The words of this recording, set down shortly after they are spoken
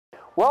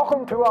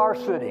Welcome to our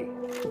city.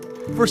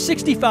 For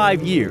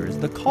 65 years,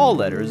 the call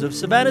letters of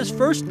Savannah's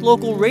first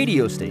local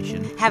radio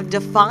station have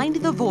defined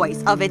the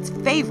voice of its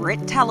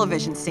favorite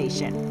television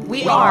station.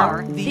 We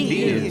are the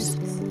News.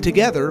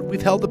 Together,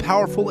 we've held the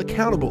powerful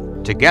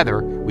accountable.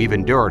 Together, we've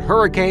endured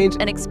hurricanes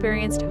and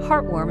experienced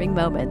heartwarming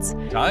moments.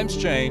 Times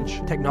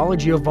change.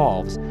 Technology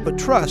evolves, but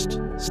trust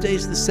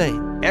stays the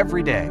same.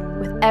 Every day.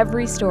 With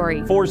every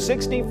story. For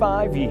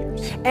 65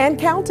 years. And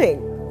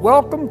counting.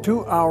 Welcome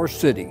to our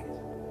city.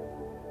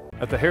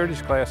 At the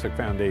Heritage Classic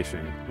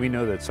Foundation, we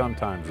know that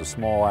sometimes a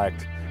small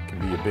act can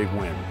be a big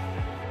win.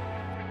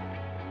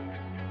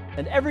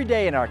 And every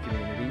day in our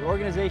community,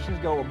 organizations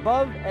go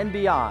above and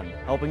beyond,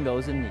 helping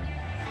those in need.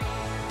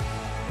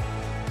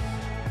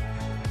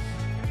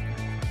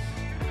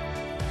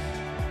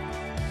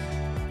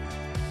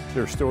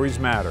 Their stories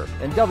matter.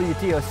 And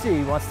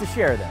WTOC wants to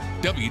share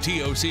them.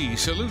 WTOC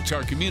salutes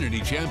our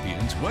community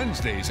champions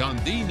Wednesdays on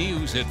The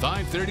News at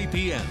 5:30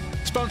 p.m.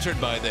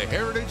 Sponsored by the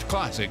Heritage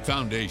Classic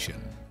Foundation.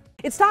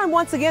 It's time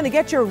once again to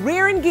get your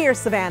rear in gear,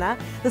 Savannah.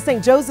 The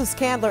St. Joseph's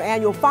Candler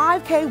annual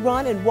 5K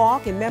run and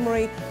walk in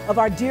memory of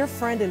our dear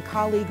friend and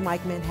colleague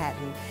Mike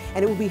Manhattan.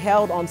 And it will be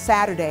held on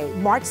Saturday,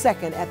 March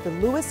 2nd at the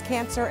Lewis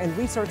Cancer and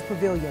Research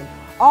Pavilion.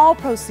 All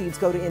proceeds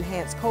go to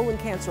enhance colon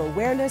cancer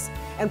awareness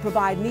and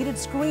provide needed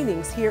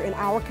screenings here in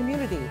our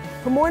community.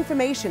 For more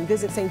information,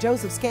 visit St.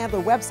 Joseph's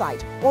Candler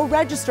website or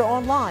register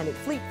online at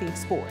Fleet Feet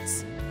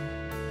Sports.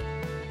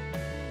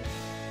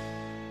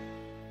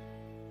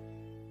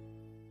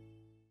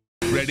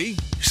 Ready,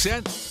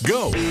 set,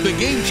 go. The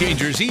Game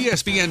Changers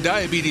ESPN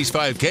Diabetes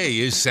 5K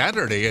is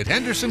Saturday at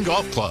Henderson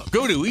Golf Club.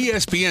 Go to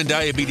ESPN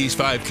Diabetes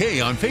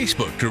 5K on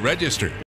Facebook to register.